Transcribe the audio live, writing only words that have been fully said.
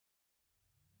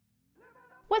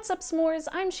What's up, s'mores?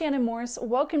 I'm Shannon Morse.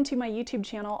 Welcome to my YouTube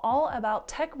channel all about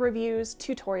tech reviews,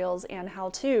 tutorials, and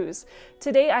how-tos.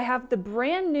 Today I have the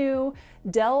brand new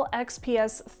Dell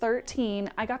XPS 13.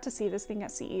 I got to see this thing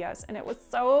at CES and it was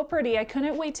so pretty. I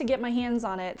couldn't wait to get my hands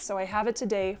on it, so I have it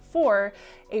today for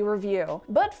a review.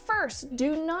 But first,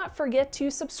 do not forget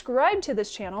to subscribe to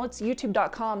this channel. It's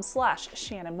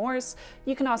youtube.com/Shannon Morse.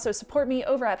 You can also support me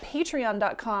over at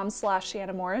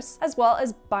patreon.com/Shannon Morse, as well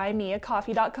as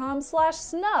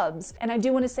buymeacoffee.com/snubs. And I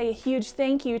do want to say a huge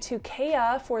thank you to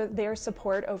Kaya for their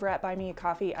support over at Buy Me a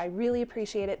Coffee. I really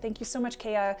appreciate it. Thank you so much,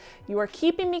 Kaya. You are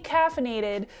keeping me caffeinated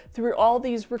through all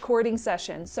these recording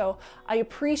sessions, so I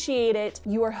appreciate it.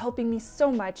 You are helping me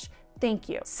so much. Thank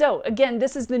you. So again,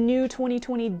 this is the new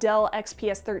 2020 Dell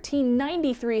XPS 13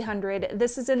 9300.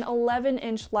 This is an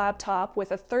 11-inch laptop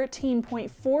with a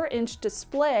 13.4-inch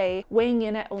display weighing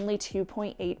in at only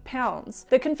 2.8 pounds.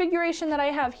 The configuration that I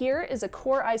have here is a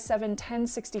Core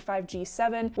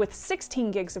i7-1065G7 with 16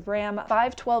 gigs of RAM,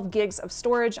 512 gigs of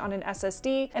storage on an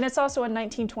SSD, and it's also a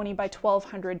 1920 by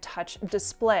 1200 touch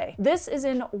display. This is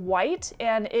in white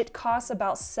and it costs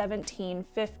about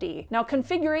 $17.50. Now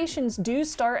configurations do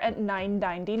start at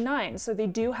 $9.99, so they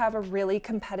do have a really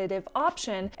competitive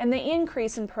option, and they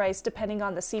increase in price depending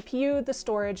on the CPU, the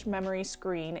storage, memory,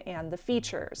 screen, and the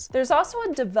features. There's also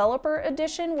a developer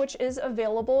edition which is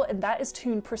available, and that is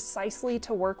tuned precisely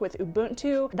to work with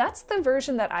Ubuntu. That's the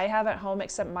version that I have at home,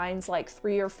 except mine's like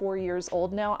 3 or 4 years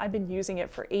old now. I've been using it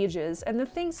for ages, and the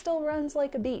thing still runs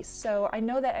like a beast, so I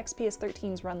know that XPS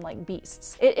 13s run like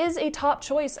beasts. It is a top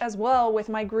choice as well with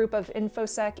my group of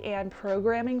InfoSec and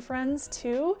programming friends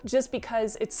too, just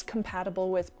because it's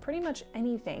compatible with pretty much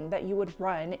anything that you would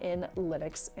run in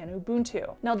Linux and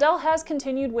Ubuntu. Now, Dell has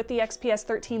continued with the XPS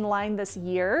 13 line this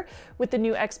year with the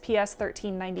new XPS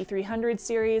 13 9300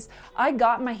 series. I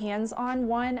got my hands on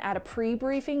one at a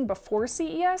pre-briefing before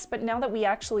CES, but now that we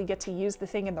actually get to use the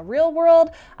thing in the real world,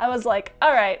 I was like,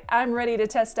 all right, I'm ready to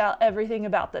test out everything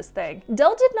about this thing.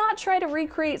 Dell did not try to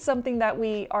recreate something that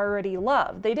we already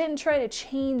love. They didn't try to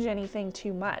change anything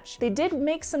too much. They did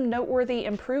make some noteworthy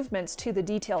improvements to the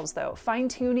details though,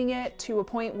 fine-tuning it to a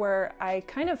point where I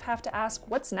kind of have to ask,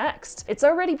 what's next? It's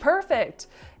already perfect.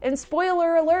 And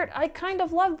spoiler alert, I kind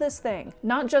of love this thing.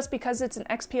 Not just because it's an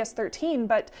XPS 13,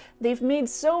 but they've made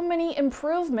so many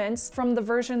improvements from the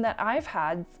version that I've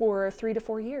had for 3 to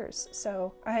 4 years.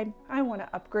 So I want to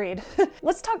upgrade.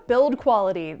 Let's talk build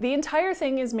quality. The entire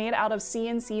thing is made out of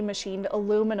CNC machined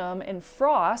aluminum and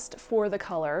frost for the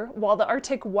color, while the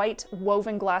Arctic white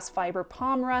woven glass fiber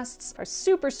palm rests are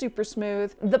super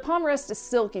smooth. The palm rest is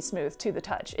silky smooth to the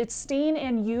touch. It's stain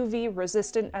and UV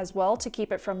resistant as well to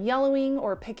keep it from yellowing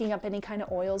or picking up any kind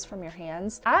of oils from your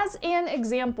hands. As an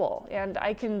example, and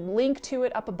I can link to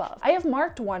it up above, I have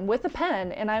marked one with a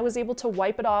pen and I was able to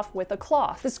wipe it off with a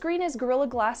cloth. The screen is Gorilla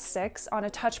Glass 6 on a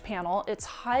touch panel. It's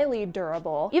highly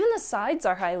durable. Even the sides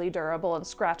are highly durable and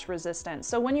scratch resistant.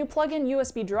 So when you plug in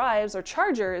USB drives or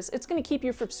chargers, it's going to keep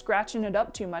you from scratching it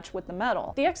up too much with the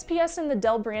metal. The XPS and the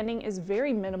Dell branding is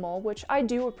very minimal, which I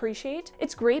do appreciate.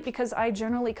 It's great because I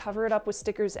generally cover it up with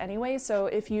stickers anyway, so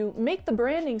if you make the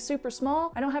branding super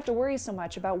small, I don't have to worry so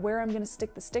much about where I'm gonna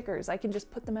stick the stickers. I can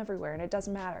just put them everywhere and it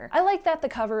doesn't matter. I like that the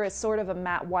cover is sort of a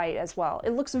matte white as well.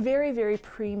 It looks very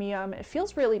premium. It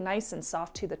feels really nice and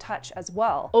soft to the touch as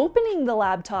well. Opening the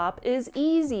laptop is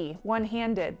easy,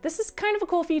 one-handed. This is kind of a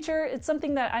cool feature. It's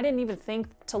something that I didn't even think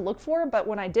to look for, but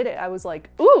when I did it, I was like,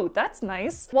 ooh, that's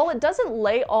nice. While it doesn't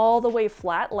lay all the way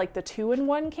flat like the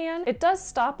 2-in-1 can, it does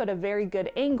stop at a very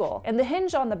good angle. And the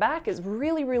hinge on the back is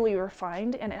really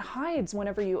refined, and it hides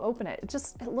whenever you open it.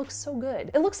 It looks so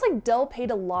good. It looks like Dell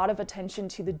paid a lot of attention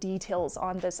to the details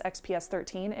on this XPS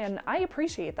 13, and I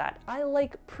appreciate that. I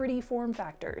like pretty form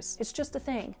factors. It's just a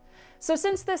thing. So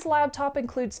since this laptop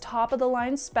includes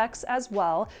top-of-the-line specs as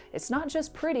well, it's not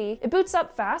just pretty. It boots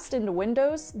up fast into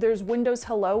Windows. There's Windows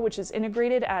Hello, which is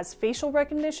integrated as facial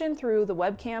recognition through the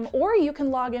webcam, or you can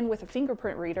log in with a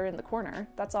fingerprint reader in the corner.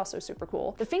 That's also super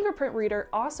cool. The fingerprint reader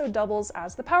also doubles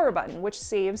as the power button, which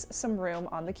saves some room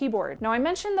on the keyboard. Now I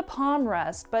mentioned the palm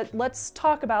rest, but let's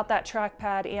talk about that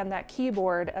trackpad and that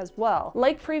keyboard as well.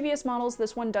 Like previous models,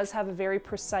 this one does have a very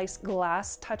precise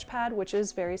glass touchpad, which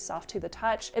is very soft to the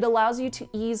touch. It allows you to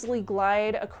easily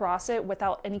glide across it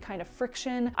without any kind of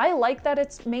friction. I like that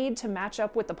it's made to match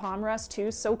up with the palm rest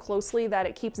too, so closely that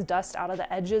it keeps dust out of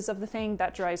the edges of the thing.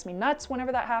 That drives me nuts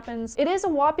whenever that happens. It is a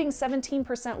whopping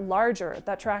 17% larger,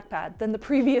 that trackpad, than the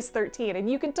previous 13, and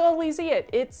you can totally see it.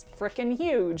 It's freaking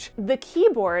huge. The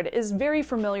keyboard is very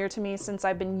familiar to me since since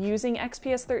I've been using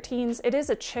XPS 13s. It is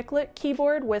a chiclet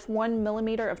keyboard with 1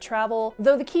 millimeter of travel,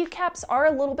 though the keycaps are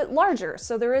a little bit larger,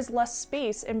 so there is less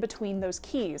space in between those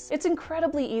keys. It's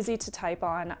incredibly easy to type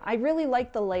on. I really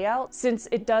like the layout since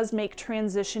it does make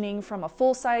transitioning from a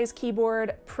full-size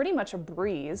keyboard pretty much a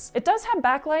breeze. It does have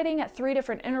backlighting at 3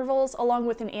 different intervals, along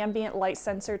with an ambient light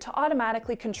sensor to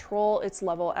automatically control its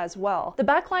level as well. The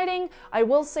backlighting, I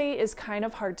will say, is kind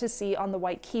of hard to see on the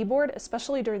white keyboard,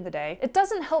 especially during the day. It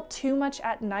doesn't help too much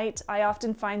at night. I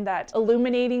often find that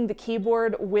illuminating the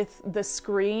keyboard with the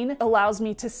screen allows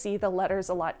me to see the letters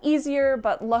a lot easier,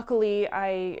 but luckily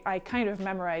I kind of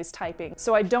memorize typing,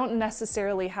 so I don't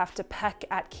necessarily have to peck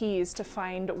at keys to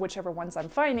find whichever ones I'm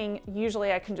finding.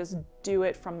 Usually I can just do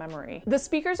it from memory. The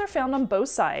speakers are found on both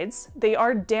sides. They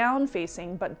are down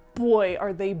facing, but boy,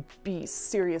 are they beasts,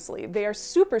 seriously. They are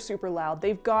super, super loud.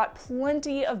 They've got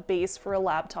plenty of bass for a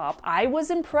laptop. I was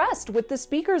impressed with the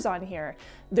speakers on here.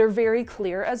 They're very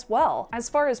clear as well. As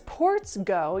far as ports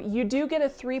go, you do get a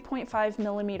 3.5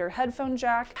 millimeter headphone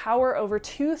jack, power over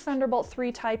 2 Thunderbolt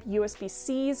 3 type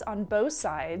USB-Cs on both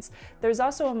sides. There's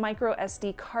also a micro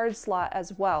SD card slot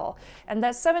as well. And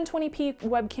that 720p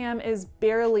webcam is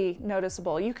barely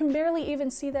noticeable. You can barely even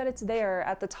see that it's there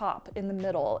at the top in the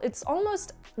middle. It's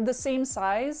almost the same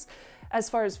size as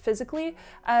far as physically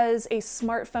as a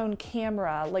smartphone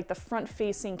camera, like the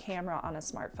front-facing camera on a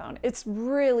smartphone. It's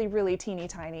really, really teeny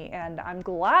tiny, and I'm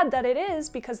glad that it is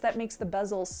because that makes the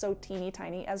bezel so teeny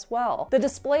tiny as well. The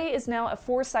display is now a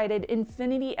 4-sided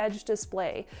infinity edge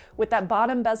display, with that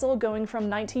bottom bezel going from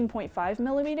 19.5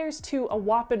 millimeters to a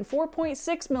whopping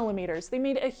 4.6 millimeters. They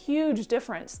made a huge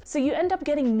difference. So you end up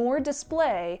getting more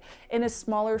display in a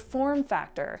smaller form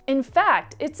factor. In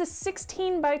fact, it's a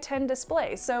 16 by 10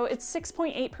 display, so it's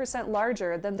 6.8%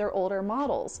 larger than their older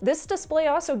models. This display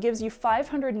also gives you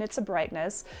 500 nits of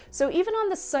brightness, so even on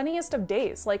the sunniest of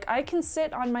days, like I can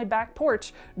sit on my back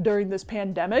porch during this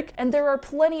pandemic, and there are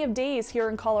plenty of days here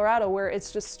in Colorado where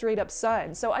it's just straight up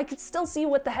sun, so I could still see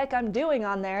what the heck I'm doing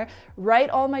on there, write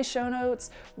all my show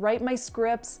notes, write my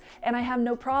scripts, and I have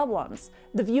no problems.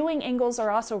 The viewing angles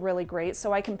are also really great,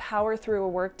 so I can power through a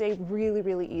workday really,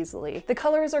 really easily. The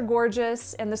colors are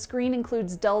gorgeous, and the screen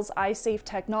includes Dell's eye-safe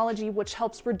technology, which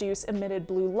helps reduce emitted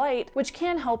blue light, which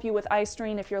can help you with eye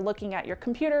strain if you're looking at your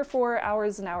computer for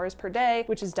hours and hours per day,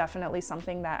 which is definitely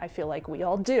something that I feel like we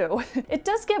all do. It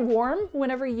does get warm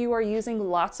whenever you are using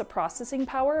lots of processing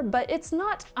power, but it's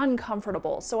not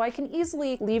uncomfortable, so I can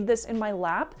easily leave this in my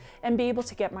lap and be able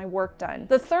to get my work done.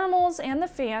 The thermals and the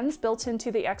fans built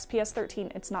into the XPS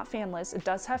 13, it's not fanless, it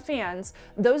does have fans,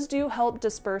 those do help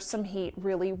disperse some heat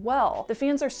really well. The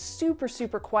fans are super,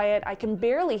 super quiet. I can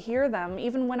barely hear them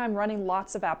even when I'm running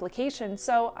lots of applications,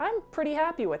 so I'm pretty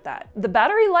happy with that. The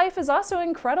battery life is also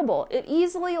incredible. It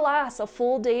easily lasts a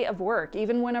full day of work,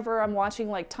 even whenever I'm watching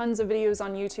like tons of videos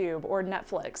on YouTube or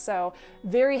Netflix, so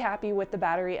very happy with the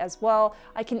battery as well.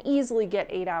 I can easily get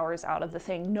 8 hours out of the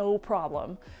thing, no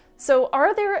problem. So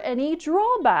are there any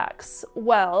drawbacks?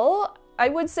 Well, I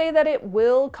would say that it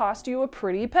will cost you a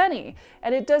pretty penny,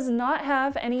 and it does not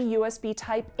have any USB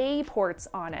Type A ports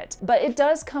on it, but it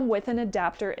does come with an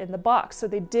adapter in the box, so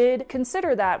they did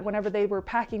consider that whenever they were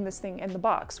packing this thing in the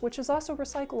box, which is also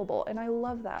recyclable, and I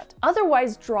love that.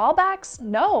 Otherwise, drawbacks?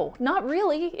 No, not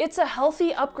really. It's a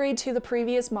healthy upgrade to the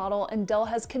previous model, and Dell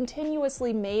has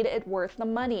continuously made it worth the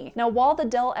money. Now, while the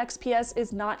Dell XPS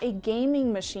is not a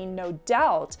gaming machine, no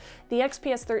doubt, the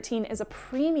XPS 13 is a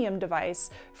premium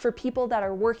device for people that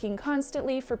are working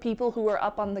constantly, for people who are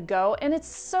up on the go, and it's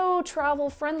so travel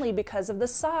friendly because of the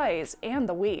size and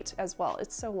the weight as well.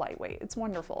 It's so lightweight, it's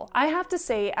wonderful. I have to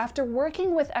say, after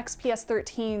working with XPS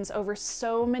 13s over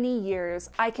so many years,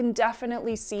 I can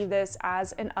definitely see this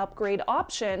as an upgrade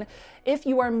option if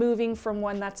you are moving from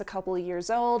one that's a couple of years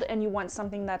old and you want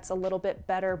something that's a little bit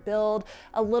better build,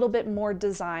 a little bit more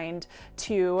designed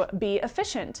to be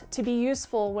efficient, to be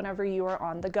useful whenever you are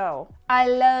on the go. I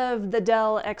love the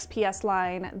Dell XPS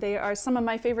line. They are some of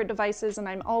my favorite devices, and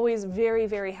I'm always very,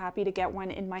 very happy to get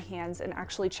one in my hands and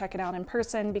actually check it out in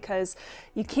person, because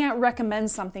you can't recommend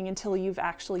something until you've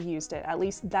actually used it. At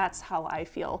least that's how I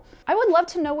feel. I would love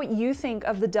to know what you think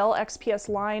of the Dell XPS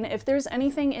line. If there's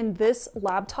anything in this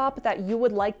laptop that you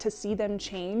would like to see them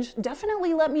change,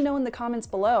 definitely let me know in the comments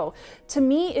below. To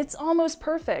me, it's almost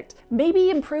perfect. Maybe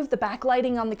improve the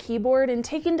backlighting on the keyboard and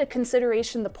take into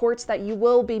consideration the ports that you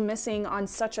will be missing on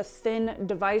such a thin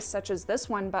device such as this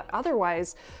one, but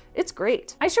otherwise, It's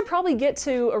great. I should probably get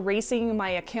to erasing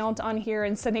my account on here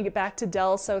and sending it back to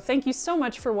Dell, so thank you so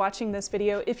much for watching this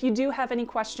video. If you do have any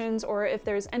questions or if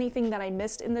there's anything that I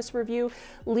missed in this review,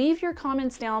 leave your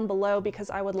comments down below because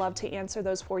I would love to answer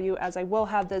those for you, as I will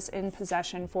have this in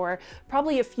possession for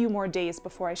probably a few more days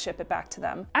before I ship it back to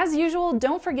them. As usual,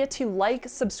 don't forget to like,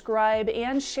 subscribe,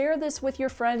 and share this with your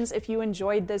friends if you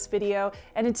enjoyed this video.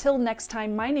 And until next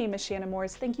time, my name is Shannon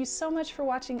Morse. Thank you so much for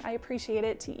watching. I appreciate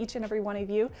it, to each and every one of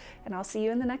you, and I'll see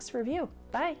you in the next review.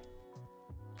 Bye.